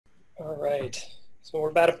All right. So we're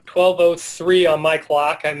about at 12:03 on my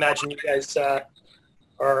clock. I imagine you guys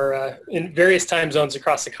are in various time zones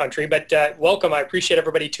across the country, but welcome. I appreciate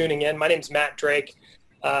everybody tuning in. My name is Matt Drake.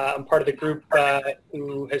 I'm part of the group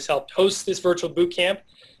who has helped host this virtual boot camp,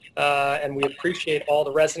 and we appreciate all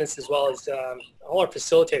the residents as well as all our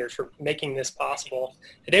facilitators for making this possible.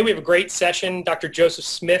 Today we have a great session. Dr. Joseph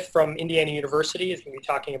Smith from Indiana University is going to be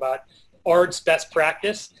talking about ARDS best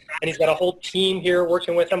practice, and he's got a whole team here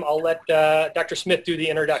working with him. I'll let Dr. Smith do the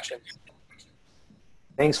introduction.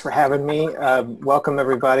 Thanks for having me. Welcome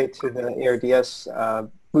everybody to the ARDS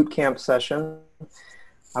boot camp session.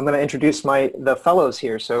 I'm going to introduce the fellows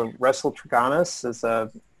here. So Russell Traganis is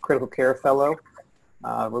a critical care fellow.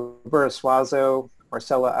 Roberta Suazo,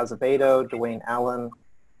 Marcela Azevedo, Dwayne Allen,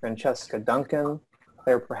 Francesca Duncan,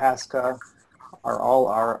 Claire Prohaska are all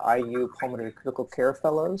our IU pulmonary critical care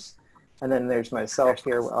fellows. And then there's myself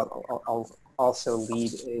here. I'll also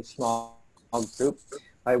lead a small group.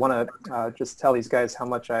 I want to just tell these guys how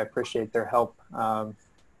much I appreciate their help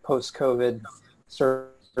post-COVID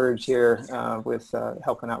surge here with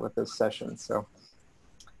helping out with this session. So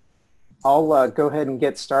I'll go ahead and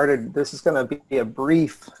get started. This is going to be a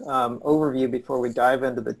brief overview before we dive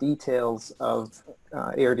into the details of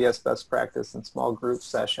ARDS best practice and small group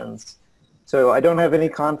sessions. So I don't have any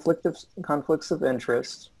conflicts of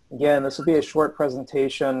interest. Again, this will be a short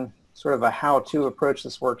presentation, sort of a how to approach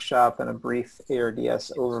this workshop and a brief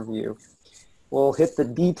ARDS overview. We'll hit the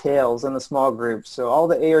details in the small groups. So all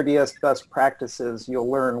the ARDS best practices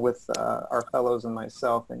you'll learn with our fellows and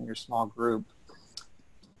myself in your small group.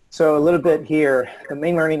 So a little bit here, the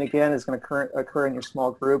main learning again is going to occur in your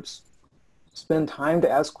small groups. Spend time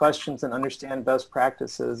to ask questions and understand best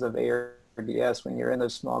practices of ARDS when you're in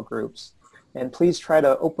those small groups. And please try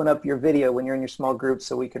to open up your video when you're in your small groups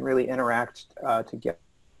so we can really interact together.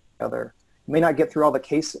 You may not get through all the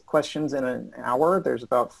case questions in an hour. There's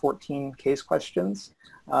about 14 case questions.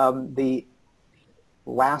 The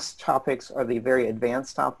last topics are the very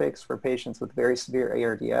advanced topics for patients with very severe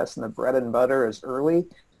ARDS, and the bread and butter is early.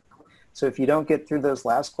 So if you don't get through those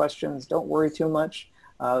last questions, don't worry too much.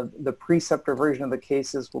 The preceptor version of the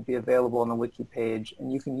cases will be available on the wiki page,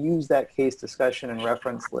 and you can use that case discussion and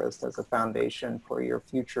reference list as a foundation for your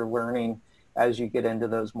future learning as you get into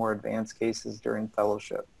those more advanced cases during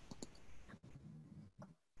fellowship.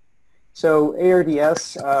 So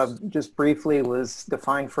ARDS, just briefly, was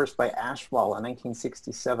defined first by Ashwall in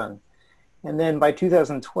 1967. And then by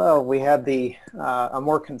 2012, we had a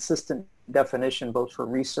more consistent definition both for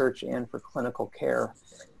research and for clinical care.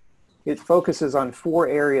 It focuses on 4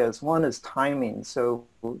 areas. One is timing. So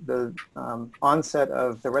the onset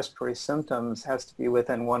of the respiratory symptoms has to be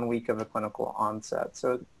within 1 week of the clinical onset.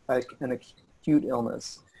 So like an acute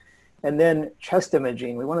illness. And then chest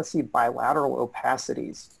imaging. We want to see bilateral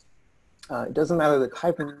opacities. It doesn't matter the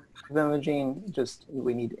type of imaging, just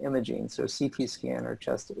we need imaging. So CT scan or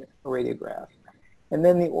chest radiograph. And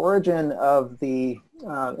then the origin of the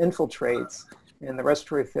infiltrates and the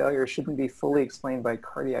respiratory failure shouldn't be fully explained by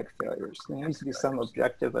cardiac failures. There needs to be some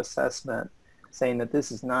objective assessment saying that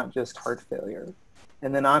this is not just heart failure.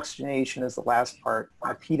 And then oxygenation is the last part.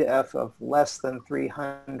 A P to F of less than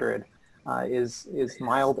 300 is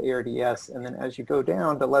mild ARDS. And then as you go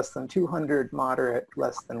down to less than 200, moderate,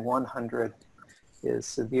 less than 100 is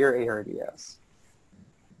severe ARDS.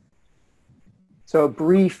 So a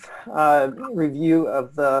brief review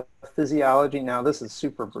of the physiology. Now this is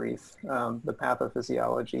super brief, the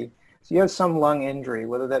pathophysiology. So you have some lung injury,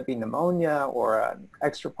 whether that be pneumonia or an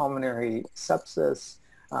extrapulmonary sepsis,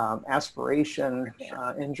 aspiration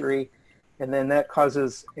injury, and then that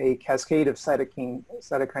causes a cascade of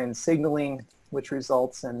cytokine signaling, which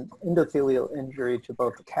results in endothelial injury to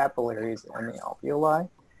both the capillaries and the alveoli,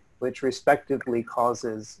 which respectively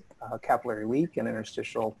causes capillary leak and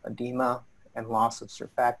interstitial edema and loss of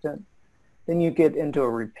surfactant. Then you get into a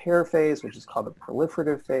repair phase, which is called the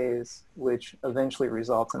proliferative phase, which eventually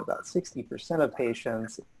results in about 60% of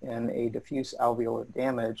patients in a diffuse alveolar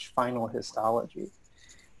damage final histology.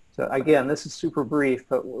 So again, this is super brief,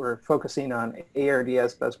 but we're focusing on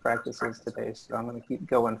ARDS best practices today, so I'm going to keep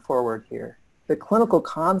going forward here. The clinical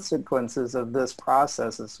consequences of this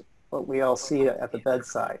process is what we all see at the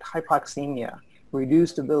bedside: hypoxemia,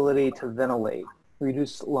 reduced ability to ventilate,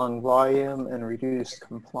 reduced lung volume, and reduced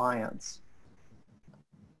compliance.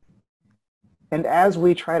 And as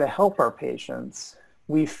we try to help our patients,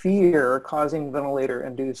 we fear causing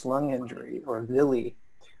ventilator-induced lung injury, or VILI,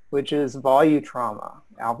 which is volume trauma,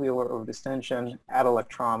 alveolar overdistension, atelectasis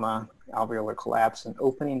trauma, alveolar collapse, and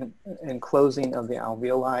opening and closing of the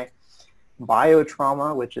alveoli.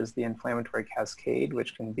 biotrauma, which is the inflammatory cascade,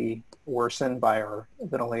 which can be worsened by our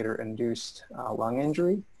ventilator-induced lung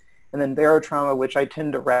injury. And then barotrauma, which I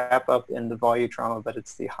tend to wrap up in the volutrauma, but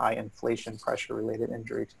it's the high inflation pressure-related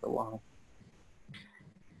injury to the lung.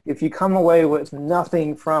 If you come away with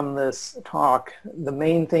nothing from this talk, the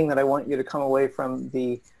main thing that I want you to come away from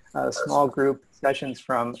the small group sessions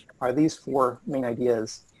from are these four main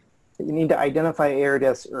ideas. That you need to identify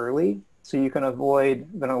ARDS early so you can avoid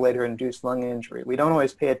ventilator-induced lung injury. We don't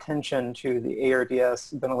always pay attention to the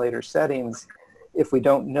ARDS ventilator settings if we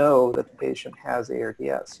don't know that the patient has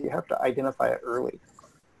ARDS. So you have to identify it early.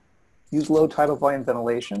 Use low tidal volume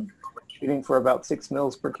ventilation, shooting for about 6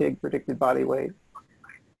 mils per kg predicted body weight.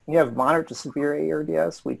 When you have moderate to severe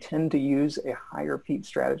ARDS, we tend to use a higher PEEP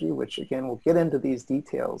strategy, which again, we'll get into these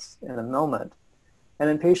details in a moment. And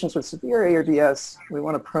in patients with severe ARDS, we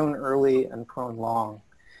want to prone early and prone long.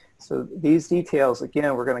 So these details,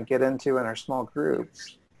 again, we're going to get into in our small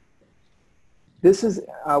groups. This is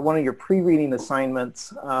one of your pre-reading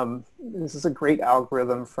assignments. This is a great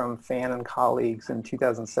algorithm from Fan and colleagues in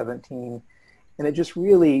 2017. And it just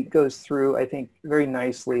really goes through, I think, very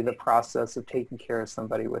nicely the process of taking care of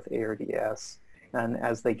somebody with ARDS, and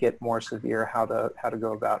as they get more severe, how to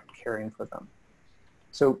go about caring for them.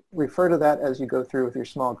 So refer to that as you go through with your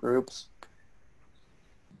small groups.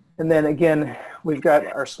 And then again, we've got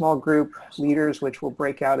our small group leaders, which we'll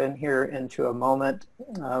break out in here into a moment.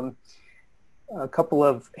 A couple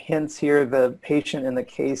of hints here. The patient in the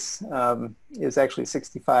case is actually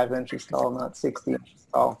 65 inches tall, not 60 inches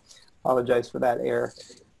tall. Apologize for that error.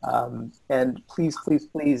 And please, please,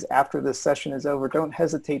 please, after this session is over, don't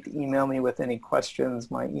hesitate to email me with any questions.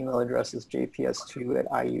 My email address is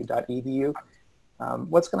jps2@iu.edu.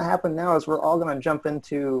 What's going to happen now is we're all going to jump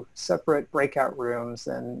into separate breakout rooms,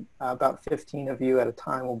 and about 15 of you at a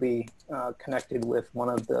time will be connected with one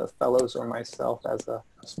of the fellows or myself as a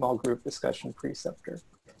small group discussion preceptor.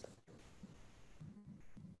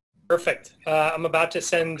 Perfect. I'm about to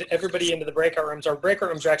send everybody into the breakout rooms. Our breakout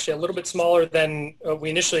rooms are actually a little bit smaller than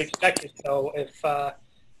we initially expected, so if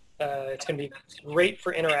it's going to be great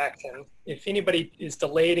for interaction. If anybody is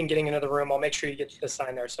delayed in getting into the room, I'll make sure you get to the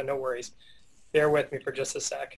sign there, so no worries. Bear with me for just a sec.